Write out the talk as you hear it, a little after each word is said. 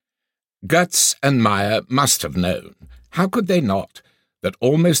Goetz and Meyer must have known, how could they not, that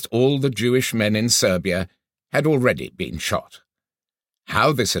almost all the Jewish men in Serbia had already been shot.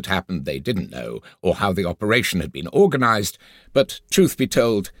 How this had happened they didn't know, or how the operation had been organized, but, truth be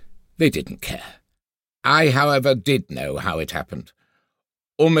told, they didn't care. I, however, did know how it happened.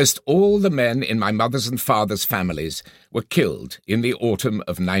 Almost all the men in my mother's and father's families were killed in the autumn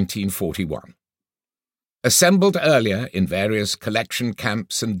of 1941. Assembled earlier in various collection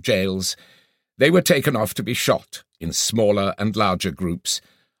camps and jails, they were taken off to be shot in smaller and larger groups,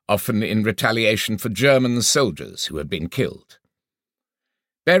 often in retaliation for German soldiers who had been killed.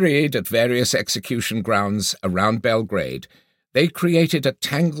 Buried at various execution grounds around Belgrade, they created a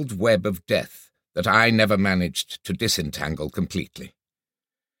tangled web of death that I never managed to disentangle completely.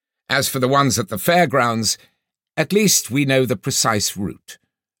 As for the ones at the fairgrounds, at least we know the precise route,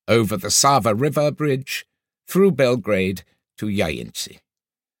 over the Sava River Bridge, through Belgrade to Jajinci.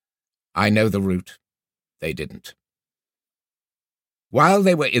 I know the route. They didn't. While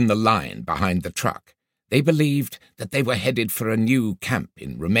they were in the line behind the truck, they believed that they were headed for a new camp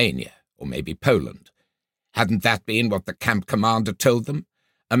in Romania, or maybe Poland. Hadn't that been what the camp commander told them?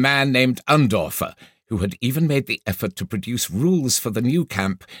 A man named Undorfer, who had even made the effort to produce rules for the new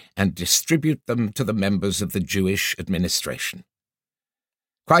camp and distribute them to the members of the Jewish administration.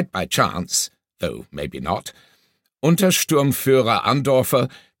 Quite by chance, though maybe not, Untersturmführer Undorfer,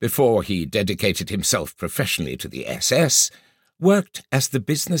 before he dedicated himself professionally to the SS, worked as the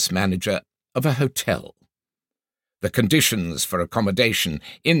business manager of a hotel. The conditions for accommodation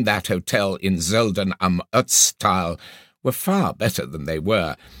in that hotel in Sölden am Ötztal were far better than they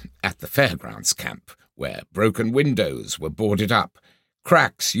were at the fairgrounds camp, where broken windows were boarded up,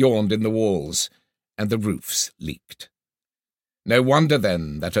 cracks yawned in the walls, and the roofs leaked. No wonder,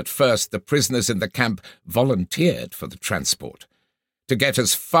 then, that at first the prisoners in the camp volunteered for the transport, to get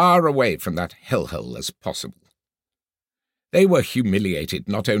as far away from that hellhole as possible. They were humiliated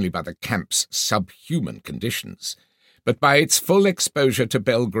not only by the camp's subhuman conditions, but by its full exposure to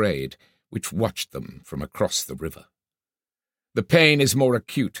Belgrade, which watched them from across the river. The pain is more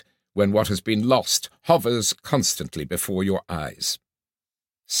acute when what has been lost hovers constantly before your eyes.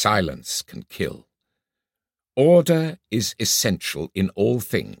 Silence can kill. Order is essential in all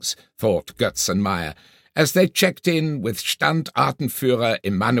things, thought Goetz and Meyer, as they checked in with Standartenführer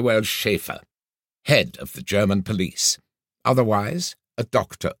Emanuel Schäfer, head of the German police, otherwise a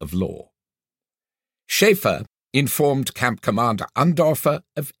doctor of law. Schäfer informed Camp Commander Undorfer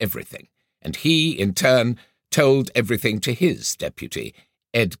of everything, and he, in turn, told everything to his deputy,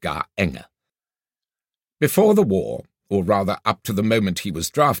 Edgar Enger. Before the war, or rather up to the moment he was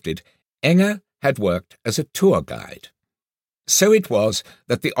drafted, Enger had worked as a tour guide. So it was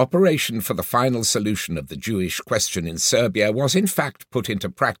that the operation for the final solution of the Jewish question in Serbia was in fact put into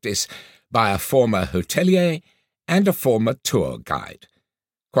practice by a former hotelier and a former tour guide.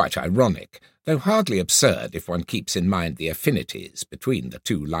 Quite ironic, though hardly absurd if one keeps in mind the affinities between the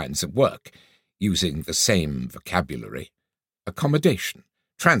two lines of work, using the same vocabulary. Accommodation,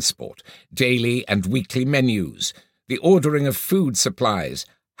 transport, daily and weekly menus, the ordering of food supplies,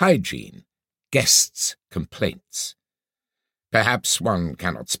 hygiene, guests' complaints. Perhaps one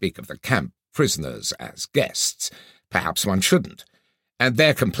cannot speak of the camp prisoners as guests. Perhaps one shouldn't, and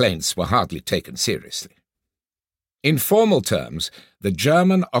their complaints were hardly taken seriously. In formal terms, the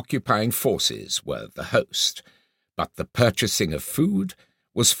German occupying forces were the host, but the purchasing of food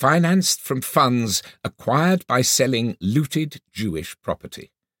was financed from funds acquired by selling looted Jewish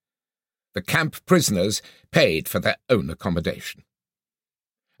property. The camp prisoners paid for their own accommodation.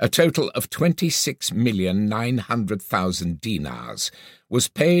 A total of 26,900,000 dinars was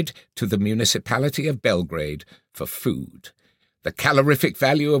paid to the municipality of Belgrade for food, the calorific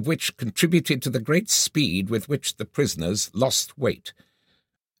value of which contributed to the great speed with which the prisoners lost weight,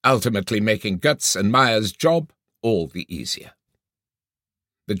 ultimately making Goetz and Meyer's job all the easier.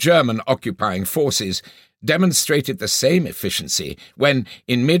 The German occupying forces demonstrated the same efficiency when,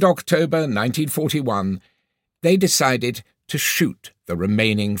 in mid-October 1941, they decided to shoot the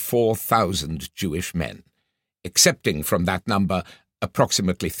remaining 4,000 Jewish men, excepting from that number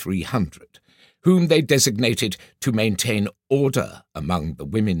approximately 300, whom they designated to maintain order among the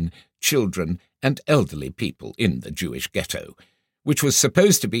women, children, and elderly people in the Jewish ghetto, which was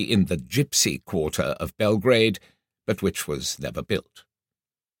supposed to be in the Gypsy quarter of Belgrade, but which was never built.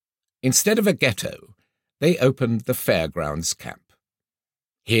 Instead of a ghetto, they opened the fairgrounds camp.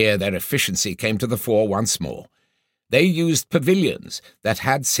 Here their efficiency came to the fore once more. They used pavilions that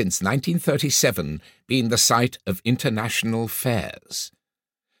had since 1937 been the site of international fairs.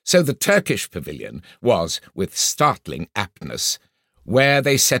 So the Turkish pavilion was, with startling aptness, where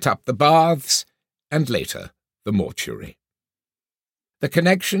they set up the baths, and later the mortuary. The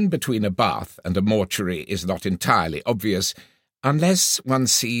connection between a bath and a mortuary is not entirely obvious unless one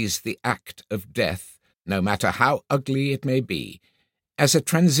sees the act of death, no matter how ugly it may be, as a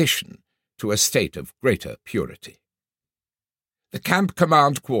transition to a state of greater purity. The camp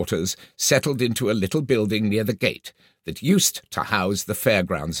command quarters settled into a little building near the gate that used to house the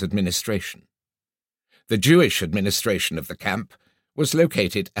fairgrounds administration. The Jewish administration of the camp was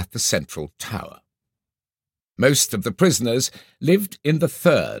located at the central tower. Most of the prisoners lived in the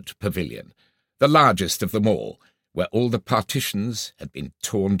third pavilion, the largest of them all, where all the partitions had been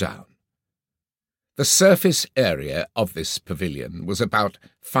torn down. The surface area of this pavilion was about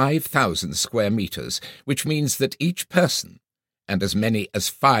 5,000 square meters, which means that each person, and as many as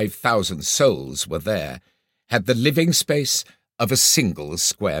 5,000 souls were there, had the living space of a single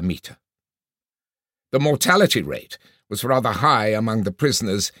square meter. The mortality rate was rather high among the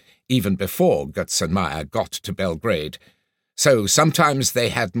prisoners even before Götz and Meyer got to Belgrade, so sometimes they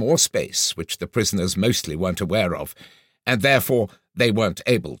had more space which the prisoners mostly weren't aware of, and therefore they weren't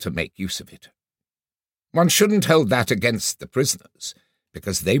able to make use of it. One shouldn't hold that against the prisoners,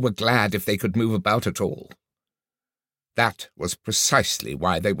 because they were glad if they could move about at all. That was precisely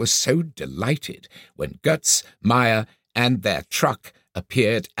why they were so delighted when Götz, Meyer, and their truck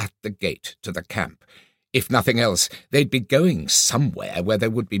appeared at the gate to the camp. If nothing else, they'd be going somewhere where there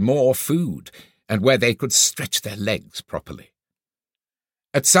would be more food and where they could stretch their legs properly.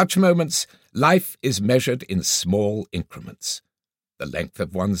 At such moments, life is measured in small increments. The length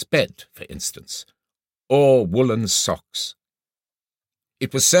of one's bed, for instance, or woolen socks.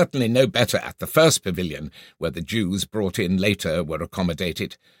 It was certainly no better at the first pavilion, where the Jews brought in later were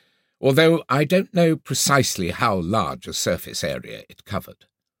accommodated, although I don't know precisely how large a surface area it covered.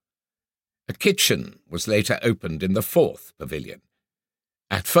 A kitchen was later opened in the fourth pavilion.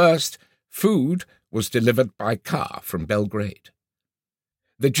 At first, food was delivered by car from Belgrade.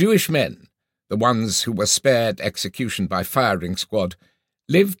 The Jewish men, the ones who were spared execution by firing squad,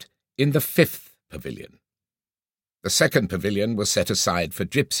 lived in the fifth pavilion. The second pavilion was set aside for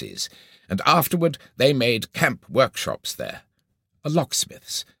gypsies, and afterward they made camp workshops there, a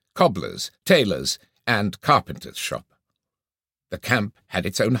locksmith's, cobbler's, tailor's, and carpenter's shop. The camp had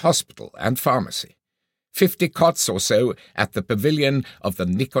its own hospital and pharmacy, 50 cots or so at the pavilion of the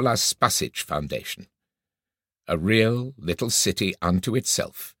Nicholas Spasic Foundation. A real little city unto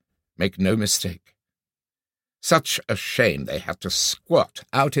itself, make no mistake. Such a shame they had to squat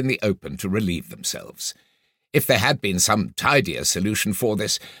out in the open to relieve themselves. If there had been some tidier solution for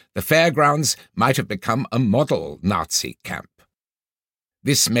this, the fairgrounds might have become a model Nazi camp.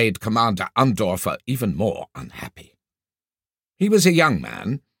 This made Commander Andorfer even more unhappy. He was a young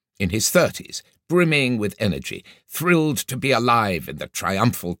man, in his 30s, brimming with energy, thrilled to be alive in the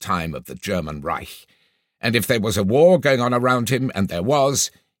triumphal time of the German Reich, and if there was a war going on around him, and there was,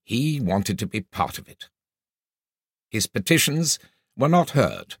 he wanted to be part of it. His petitions were not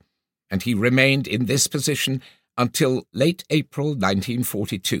heard, and he remained in this position until late April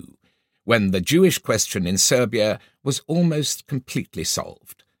 1942, when the Jewish question in Serbia was almost completely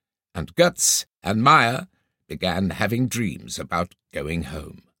solved, and Götz and Meyer began having dreams about going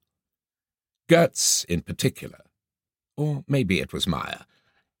home. Götz, in particular, or maybe it was Meyer,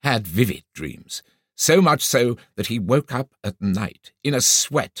 had vivid dreams, so much so that he woke up at night in a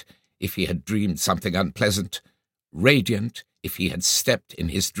sweat if he had dreamed something unpleasant, radiant if he had stepped in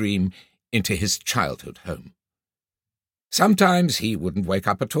his dream into his childhood home. Sometimes he wouldn't wake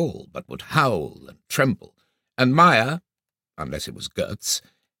up at all, but would howl and tremble, and Meyer, unless it was Götz,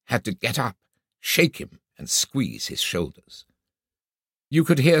 had to get up, shake him, and squeeze his shoulders. You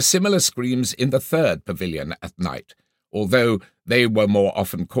could hear similar screams in the third pavilion at night, although they were more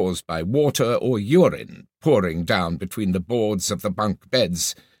often caused by water or urine pouring down between the boards of the bunk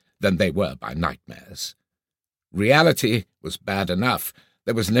beds than they were by nightmares. Reality was bad enough.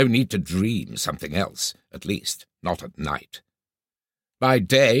 There was no need to dream something else, at least not at night. By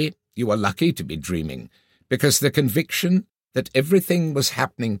day, you were lucky to be dreaming, because the conviction that everything was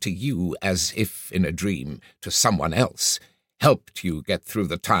happening to you as if in a dream to someone else helped you get through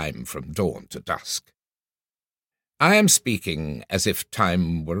the time from dawn to dusk. I am speaking as if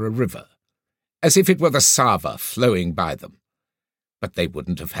time were a river, as if it were the Sava flowing by them, but they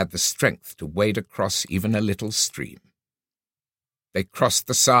wouldn't have had the strength to wade across even a little stream. They crossed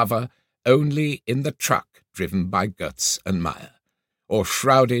the Sava only in the truck driven by Götz and Meyer, or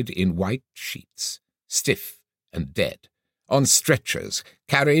shrouded in white sheets, stiff and dead, on stretchers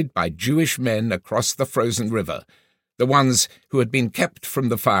carried by Jewish men across the frozen river, the ones who had been kept from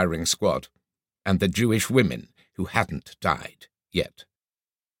the firing squad, and the Jewish women who hadn't died yet.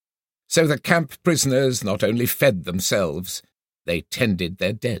 So the camp prisoners not only fed themselves, they tended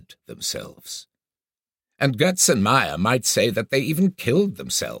their dead themselves. And Goetz and Meyer might say that they even killed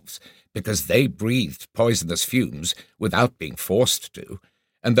themselves, because they breathed poisonous fumes without being forced to,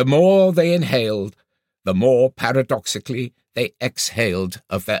 and the more they inhaled, the more paradoxically they exhaled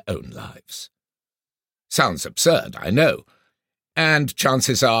of their own lives. Sounds absurd, I know, and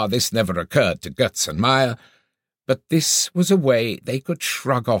chances are this never occurred to Goetz and Meyer, but this was a way they could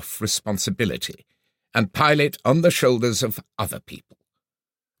shrug off responsibility and pile it on the shoulders of other people.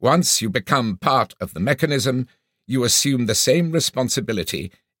 Once you become part of the mechanism, you assume the same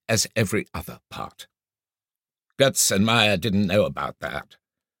responsibility as every other part. Goetz and Meyer didn't know about that.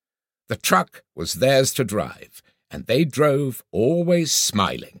 The truck was theirs to drive, and they drove always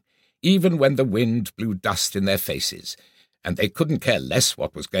smiling, even when the wind blew dust in their faces, and they couldn't care less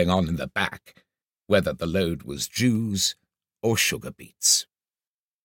what was going on in the back, whether the load was Jews or sugar beets.